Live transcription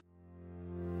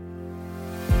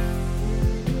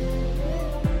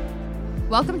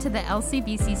Welcome to the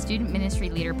LCBC Student Ministry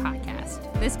Leader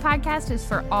Podcast. This podcast is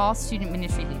for all student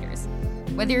ministry leaders.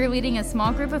 Whether you're leading a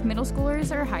small group of middle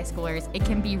schoolers or high schoolers, it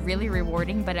can be really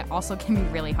rewarding, but it also can be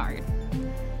really hard.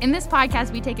 In this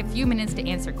podcast, we take a few minutes to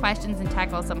answer questions and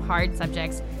tackle some hard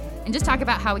subjects and just talk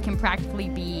about how we can practically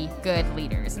be good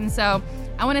leaders. And so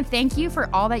I want to thank you for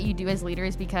all that you do as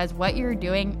leaders, because what you're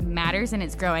doing matters and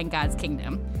it's growing God's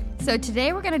kingdom. So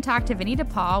today we're going to talk to Vinny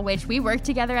DePaul, which we work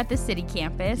together at the city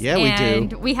campus. Yeah, we do.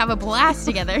 And we have a blast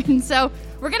together. And so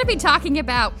we're going to be talking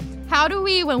about how do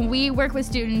we, when we work with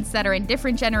students that are in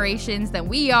different generations than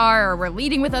we are, or we're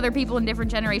leading with other people in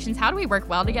different generations, how do we work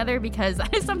well together? Because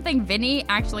that is something Vinny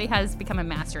actually has become a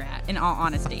master at, in all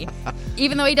honesty.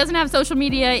 Even though he doesn't have social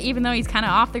media, even though he's kind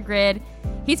of off the grid,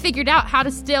 he's figured out how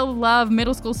to still love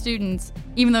middle school students,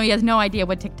 even though he has no idea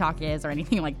what TikTok is or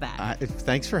anything like that.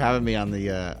 Thanks for having me on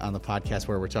the podcast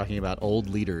where we're talking about old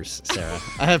leaders, Sarah.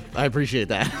 I appreciate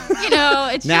that.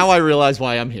 It's now I realize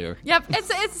why I'm here. Yep,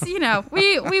 it's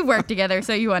we work together,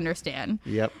 so you understand.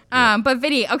 Yep. But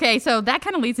Vinny, okay, so that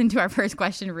kind of leads into our first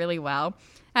question really well.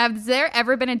 Has there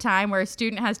ever been a time where a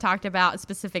student has talked about a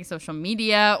specific social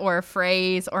media or a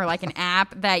phrase or like an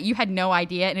app that you had no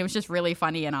idea and it was just really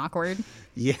funny and awkward?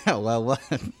 Yeah, well,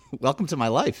 welcome to my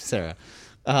life, Sarah.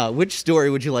 Which story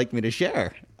would you like me to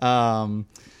share?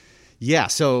 Yeah,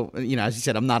 so, as you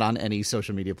said, I'm not on any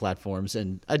social media platforms,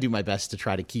 and I do my best to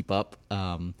try to keep up.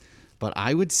 But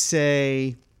I would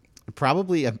say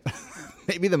probably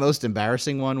maybe the most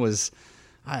embarrassing one was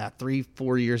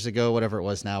 3-4 years ago, whatever it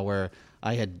was now, where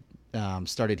I had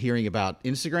started hearing about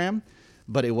Instagram,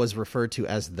 but it was referred to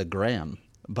as the gram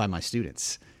by my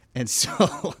students. And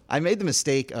so I made the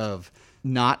mistake of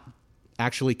not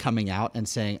actually coming out and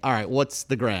saying, all right, what's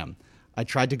the gram? I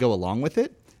tried to go along with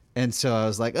it. And so I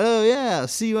was like, oh, yeah,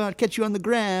 catch you on the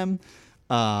gram.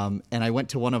 And I went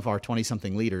to one of our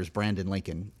 20-something leaders, Brandon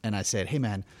Lincoln, and I said, hey,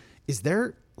 man, is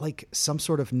there like some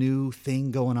sort of new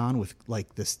thing going on with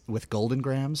like this with golden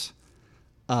grams?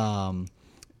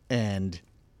 And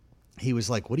he was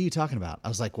like, what are you talking about? I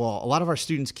was like, well, a lot of our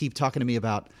students keep talking to me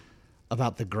about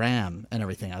the gram and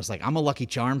everything. I was like, I'm a Lucky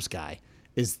Charms guy.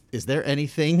 Is there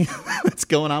anything that's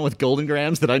going on with golden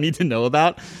grams that I need to know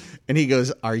about? And he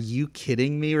goes, are you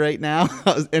kidding me right now?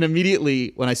 And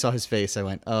immediately when I saw his face, I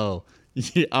went, oh,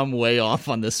 I'm way off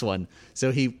on this one.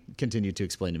 So he continued to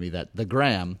explain to me that the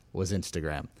gram was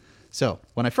Instagram. So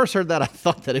when I first heard that, I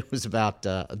thought that it was about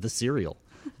the cereal,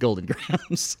 Golden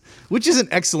Grams, which is an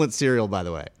excellent cereal, by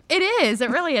the way. It is. It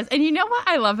really is. And you know what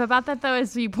I love about that, though,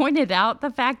 is you pointed out the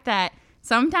fact that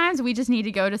sometimes we just need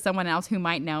to go to someone else who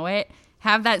might know it,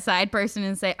 have that side person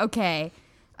and say, okay,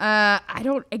 I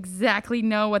don't exactly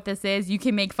know what this is. You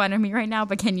can make fun of me right now,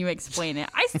 but can you explain it?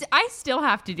 I still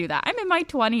have to do that. I'm in my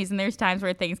 20s, and there's times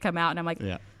where things come out, and I'm like,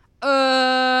 yeah.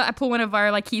 I pull one of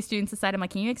our key students aside. I'm like,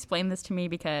 can you explain this to me?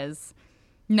 Because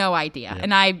no idea. Yeah.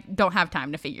 And I don't have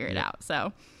time to figure it out.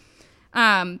 So,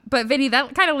 but Vinny,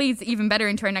 that kind of leads even better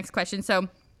into our next question. So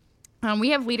we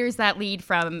have leaders that lead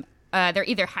from, they're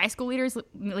either high school leaders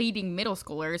leading middle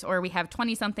schoolers, or we have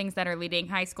 20-somethings that are leading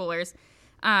high schoolers.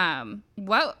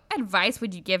 What advice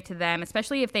would you give to them,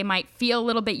 especially if they might feel a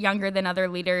little bit younger than other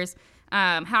leaders?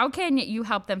 How can you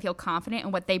help them feel confident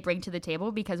in what they bring to the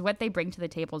table? Because what they bring to the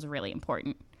table is really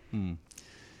important.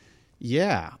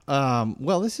 Yeah.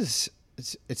 Well, it's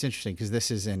interesting because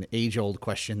this is an age-old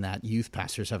question that youth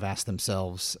pastors have asked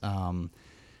themselves, and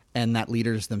that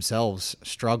leaders themselves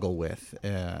struggle with.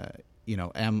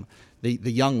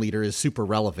 The young leader is super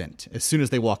relevant. As soon as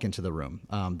they walk into the room,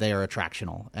 they are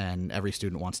attractional, and every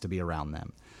student wants to be around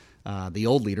them. The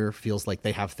old leader feels like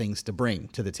they have things to bring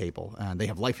to the table, and they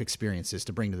have life experiences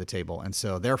to bring to the table, and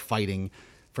so they're fighting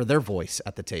for their voice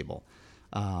at the table.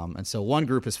 And so one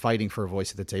group is fighting for a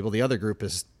voice at the table. The other group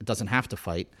doesn't have to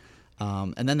fight,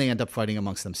 and then they end up fighting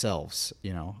amongst themselves.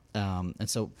 And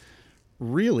so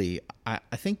really, I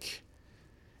think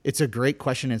it's a great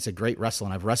question, and it's a great wrestle,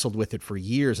 and I've wrestled with it for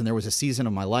years. And there was a season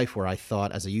of my life where I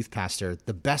thought, as a youth pastor,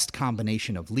 the best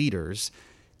combination of leaders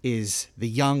is the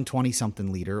young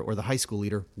 20-something leader or the high school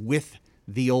leader with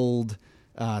the old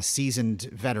seasoned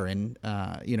veteran,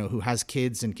 who has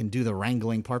kids and can do the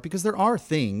wrangling part, because there are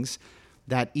things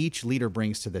that each leader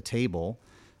brings to the table,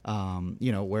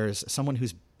 whereas someone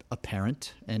who's a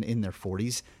parent and in their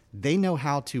 40s, they know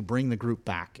how to bring the group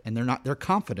back, and they're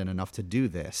confident enough to do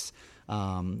this.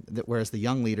 Whereas the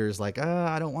young leader is like,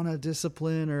 I don't want to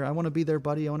discipline, or I want to be their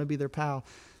buddy, I want to be their pal.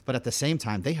 But at the same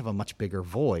time, they have a much bigger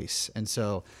voice. And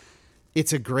so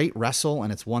it's a great wrestle,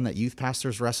 and it's one that youth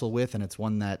pastors wrestle with, and it's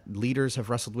one that leaders have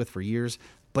wrestled with for years,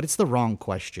 but it's the wrong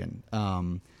question.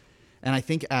 And I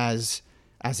think as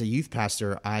a youth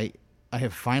pastor, I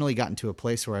have finally gotten to a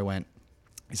place where I went,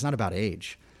 it's not about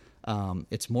age.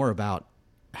 It's more about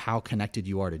how connected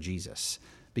you are to Jesus.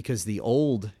 Because the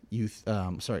old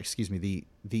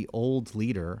the old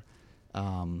leader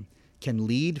can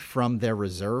lead from their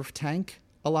reserve tank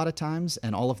a lot of times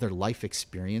and all of their life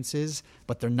experiences,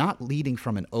 but they're not leading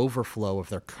from an overflow of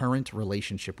their current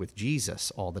relationship with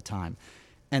Jesus all the time.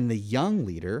 And the young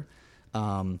leader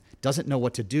doesn't know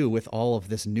what to do with all of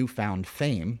this newfound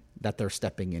fame that they're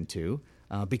stepping into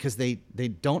because they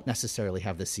don't necessarily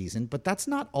have the season, but that's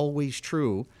not always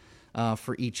true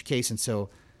for each case. And so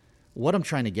what I'm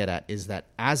trying to get at is that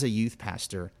as a youth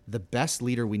pastor, the best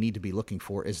leader we need to be looking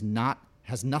for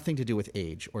has nothing to do with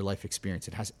age or life experience.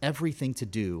 It has everything to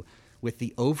do with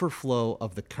the overflow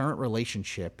of the current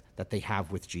relationship that they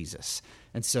have with Jesus.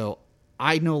 And so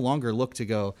I no longer look to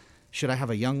go, should I have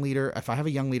a young leader? If I have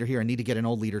a young leader here, I need to get an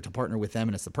old leader to partner with them,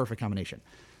 and it's the perfect combination.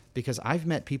 Because I've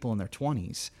met people in their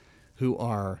 20s who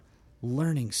are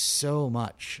learning so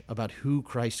much about who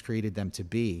Christ created them to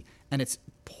be, and it's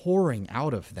pouring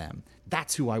out of them.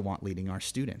 That's who I want leading our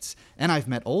students. And I've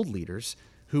met old leaders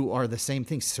who are the same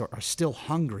thing, so are still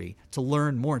hungry to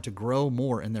learn more and to grow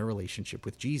more in their relationship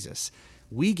with Jesus.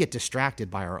 We get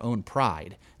distracted by our own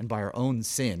pride and by our own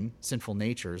sinful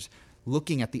natures,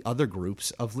 looking at the other groups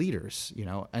of leaders,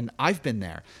 and I've been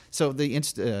there. So the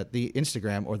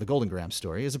Instagram or the Golden Graham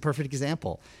story is a perfect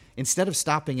example. Instead of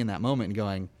stopping in that moment and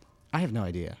going, I have no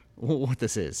idea what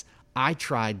this is, I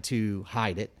tried to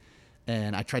hide it,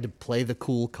 and I tried to play the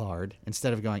cool card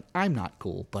instead of going, I'm not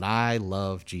cool, but I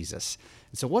love Jesus.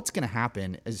 And so what's going to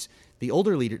happen is the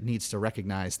older leader needs to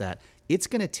recognize that it's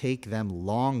going to take them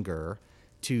longer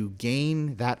to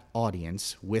gain that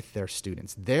audience with their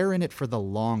students. They're in it for the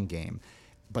long game.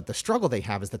 But the struggle they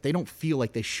have is that they don't feel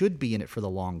like they should be in it for the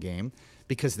long game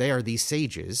because they are these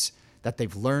sages that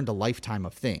they've learned a lifetime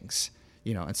of things.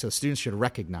 And so students should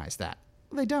recognize that.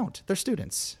 They don't. They're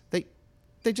students. They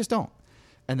just don't.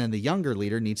 And then the younger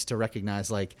leader needs to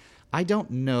recognize, I don't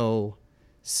know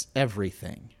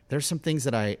everything. There's some things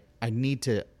that I need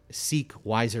to seek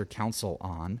wiser counsel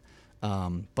on.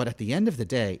 But at the end of the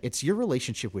day, it's your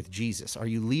relationship with Jesus. Are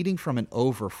you leading from an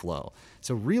overflow?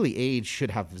 So really, age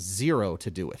should have zero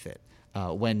to do with it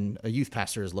when a youth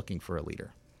pastor is looking for a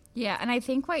leader. Yeah, and I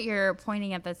think what you're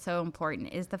pointing at that's so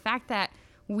important is the fact that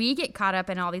we get caught up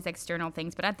in all these external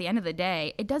things, but at the end of the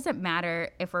day, it doesn't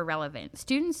matter if we're relevant.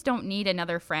 Students don't need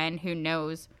another friend who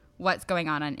knows what's going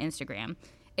on Instagram.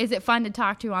 Is it fun to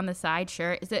talk to on the side?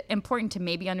 Sure. Is it important to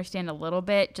maybe understand a little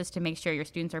bit just to make sure your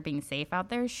students are being safe out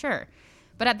there? Sure.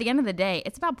 But at the end of the day,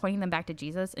 it's about pointing them back to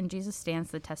Jesus, and Jesus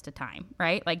stands the test of time,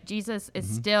 right? Jesus is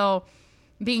still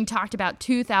being talked about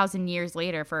 2,000 years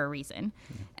later for a reason.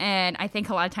 And I think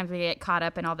a lot of times we get caught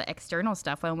up in all the external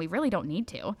stuff when we really don't need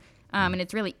to. And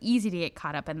it's really easy to get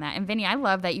caught up in that. And Vinny, I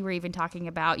love that you were even talking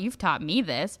about, you've taught me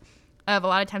this, of a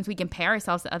lot of times we compare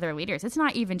ourselves to other leaders. It's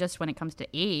not even just when it comes to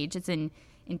age. It's in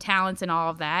talents and all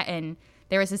of that. And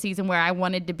there was a season where I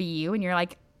wanted to be you, and you're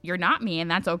like, you're not me,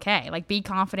 and that's okay. Be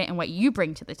confident in what you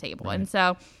bring to the table. Right. And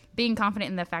so being confident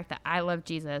in the fact that I love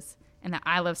Jesus and that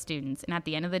I love students. And at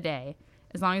the end of the day,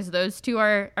 as long as those two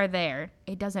are there,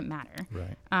 it doesn't matter.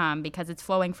 Right. Because it's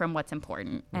flowing from what's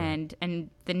important. Right. And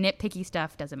the nitpicky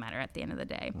stuff doesn't matter at the end of the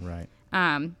day. Right.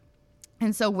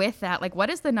 And so with that, what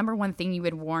is the number one thing you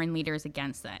would warn leaders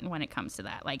against then when it comes to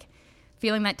that?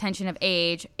 Feeling that tension of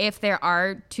age, if there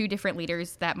are two different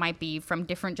leaders that might be from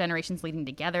different generations leading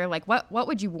together, what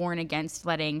would you warn against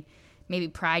letting maybe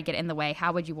pride get in the way?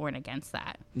 How would you warn against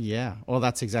that? Yeah, well,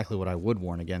 that's exactly what I would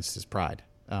warn against is pride.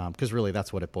 Because really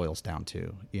that's what it boils down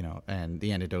to, and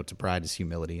the antidote to pride is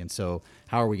humility. And so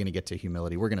how are we going to get to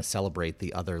humility? We're going to celebrate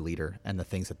the other leader and the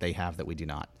things that they have that we do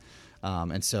not.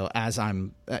 And so as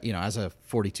I'm, as a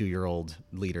 42-year-old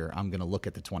leader, I'm going to look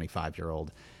at the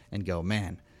 25-year-old and go,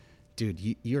 man,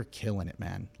 dude, you're killing it,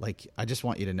 man. I just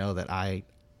want you to know that I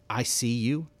see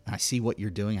you, and I see what you're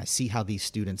doing. I see how these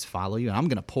students follow you, and I'm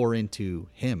going to pour into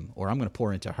him, or I'm going to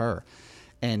pour into her.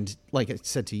 And like I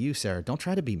said to you, Sarah, don't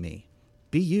try to be me.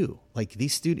 Be you.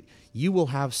 You will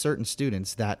have certain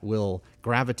students that will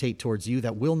gravitate towards you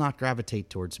that will not gravitate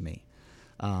towards me.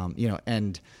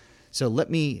 And so let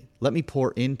me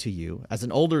pour into you. As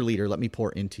an older leader, let me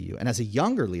pour into you. And as a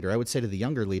younger leader, I would say to the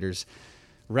younger leaders,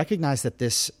 recognize that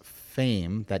this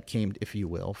fame that came, if you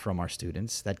will, from our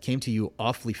students, that came to you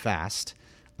awfully fast,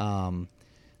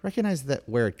 recognize that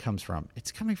where it comes from.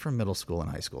 It's coming from middle school and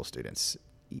high school students.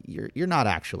 You're not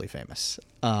actually famous.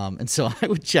 And so I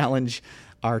would challenge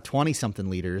our 20-something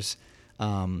leaders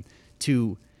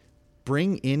to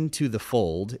bring into the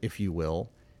fold, if you will,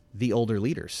 the older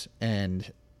leaders.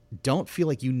 And don't feel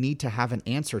like you need to have an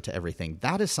answer to everything.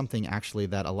 That is something actually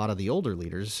that a lot of the older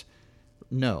leaders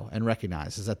know and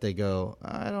recognize, is that they go,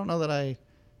 I don't know that I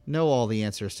know all the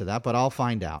answers to that, but I'll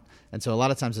find out. And so a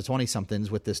lot of times the 20-somethings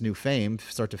with this new fame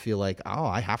start to feel like, oh,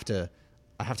 I have to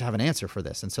have an answer for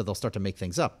this. And so they'll start to make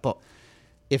things up. But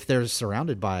if they're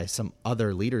surrounded by some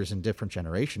other leaders in different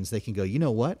generations, they can go, you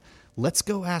know what? Let's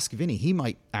go ask Vinny. He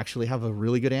might actually have a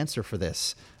really good answer for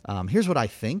this. Here's what I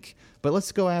think, but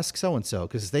let's go ask so-and-so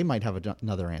because they might have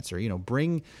another answer. You know,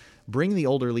 bring the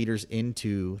older leaders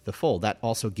into the fold. That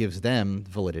also gives them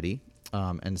validity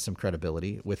and some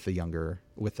credibility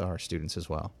with our students as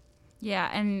well. Yeah,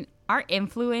 and our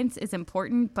influence is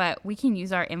important, but we can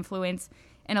use our influence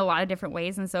in a lot of different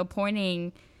ways. And so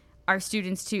pointing our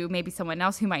students to maybe someone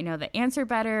else who might know the answer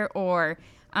better, or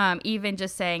even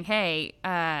just saying, hey,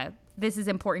 this is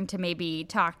important to maybe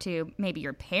talk to maybe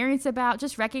your parents about,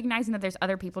 just recognizing that there's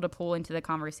other people to pull into the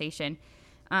conversation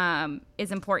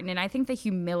is important. And I think the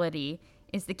humility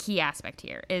is the key aspect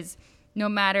here, is no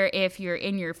matter if you're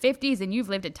in your 50s and you've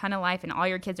lived a ton of life and all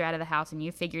your kids are out of the house and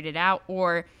you figured it out,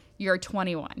 or you're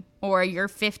 21 or you're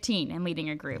 15 and leading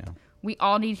a group. Yeah. We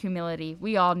all need humility.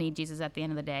 We all need Jesus at the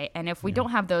end of the day. And if we don't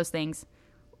have those things,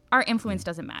 our influence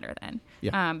doesn't matter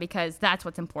then, because that's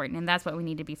what's important, and that's what we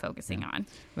need to be focusing on.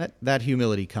 That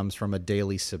humility comes from a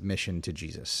daily submission to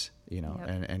Jesus,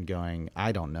 and going,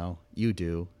 I don't know, you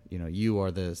do. You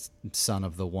are the Son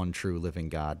of the one true living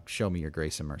God. Show me your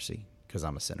grace and mercy, because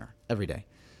I'm a sinner every day.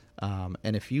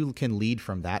 And if you can lead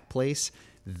from that place,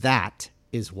 that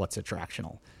is what's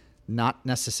attractional. Not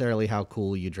necessarily how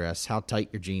cool you dress, how tight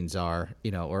your jeans are,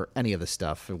 or any of the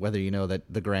stuff, whether you know that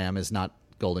the gram is not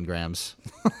golden grams,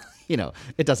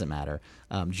 it doesn't matter.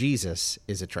 Jesus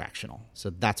is attractional. So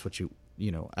that's what you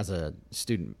as a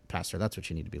student pastor, that's what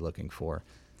you need to be looking for.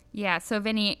 Yeah. So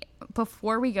Vinny,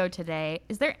 before we go today,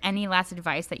 is there any last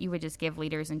advice that you would just give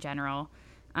leaders in general?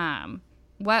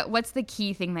 What's the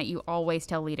key thing that you always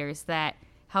tell leaders that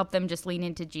help them just lean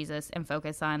into Jesus and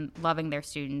focus on loving their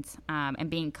students and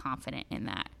being confident in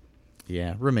that?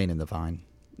 Yeah, remain in the vine.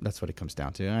 That's what it comes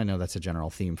down to. I know that's a general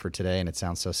theme for today, and it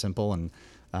sounds so simple. And,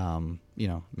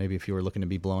 maybe if you were looking to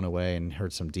be blown away and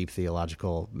heard some deep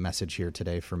theological message here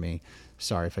today for me,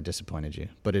 sorry if I disappointed you.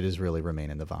 But it is really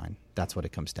remain in the vine. That's what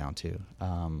it comes down to.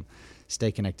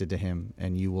 Stay connected to him,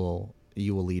 and you will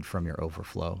lead from your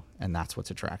overflow, and that's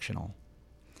what's attractional.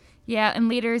 Yeah, and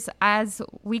leaders, as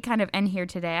we kind of end here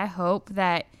today, I hope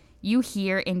that you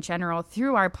hear in general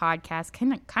through our podcast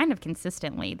kind of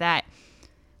consistently that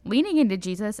leaning into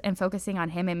Jesus and focusing on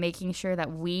him and making sure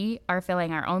that we are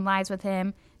filling our own lives with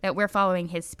him, that we're following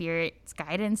his Spirit's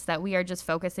guidance, that we are just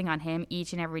focusing on him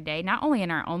each and every day, not only in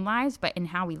our own lives, but in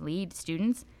how we lead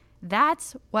students,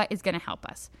 that's what is going to help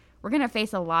us. We're going to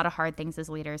face a lot of hard things as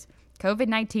leaders.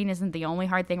 COVID-19 isn't the only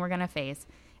hard thing we're going to face.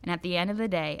 And at the end of the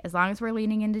day, as long as we're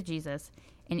leaning into Jesus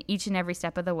in each and every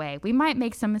step of the way, we might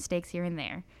make some mistakes here and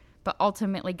there, but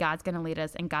ultimately God's going to lead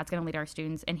us and God's going to lead our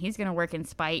students, and he's going to work in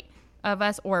spite of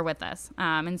us or with us.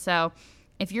 And so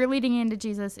if you're leading into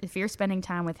Jesus, if you're spending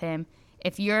time with him,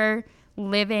 if you're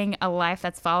living a life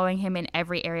that's following him in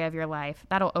every area of your life,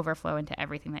 that'll overflow into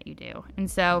everything that you do. And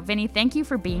so, Vinny, thank you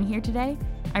for being here today.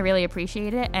 I really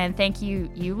appreciate it. And thank you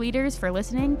leaders, for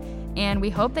listening. And we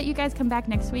hope that you guys come back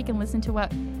next week and listen to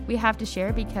what we have to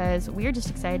share, because we are just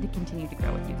excited to continue to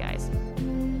grow with you guys.